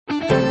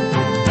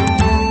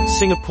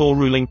Singapore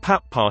ruling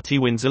PAP party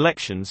wins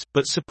elections,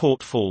 but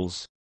support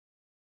falls.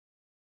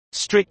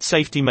 Strict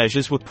safety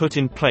measures were put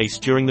in place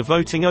during the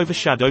voting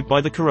overshadowed by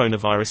the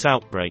coronavirus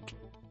outbreak.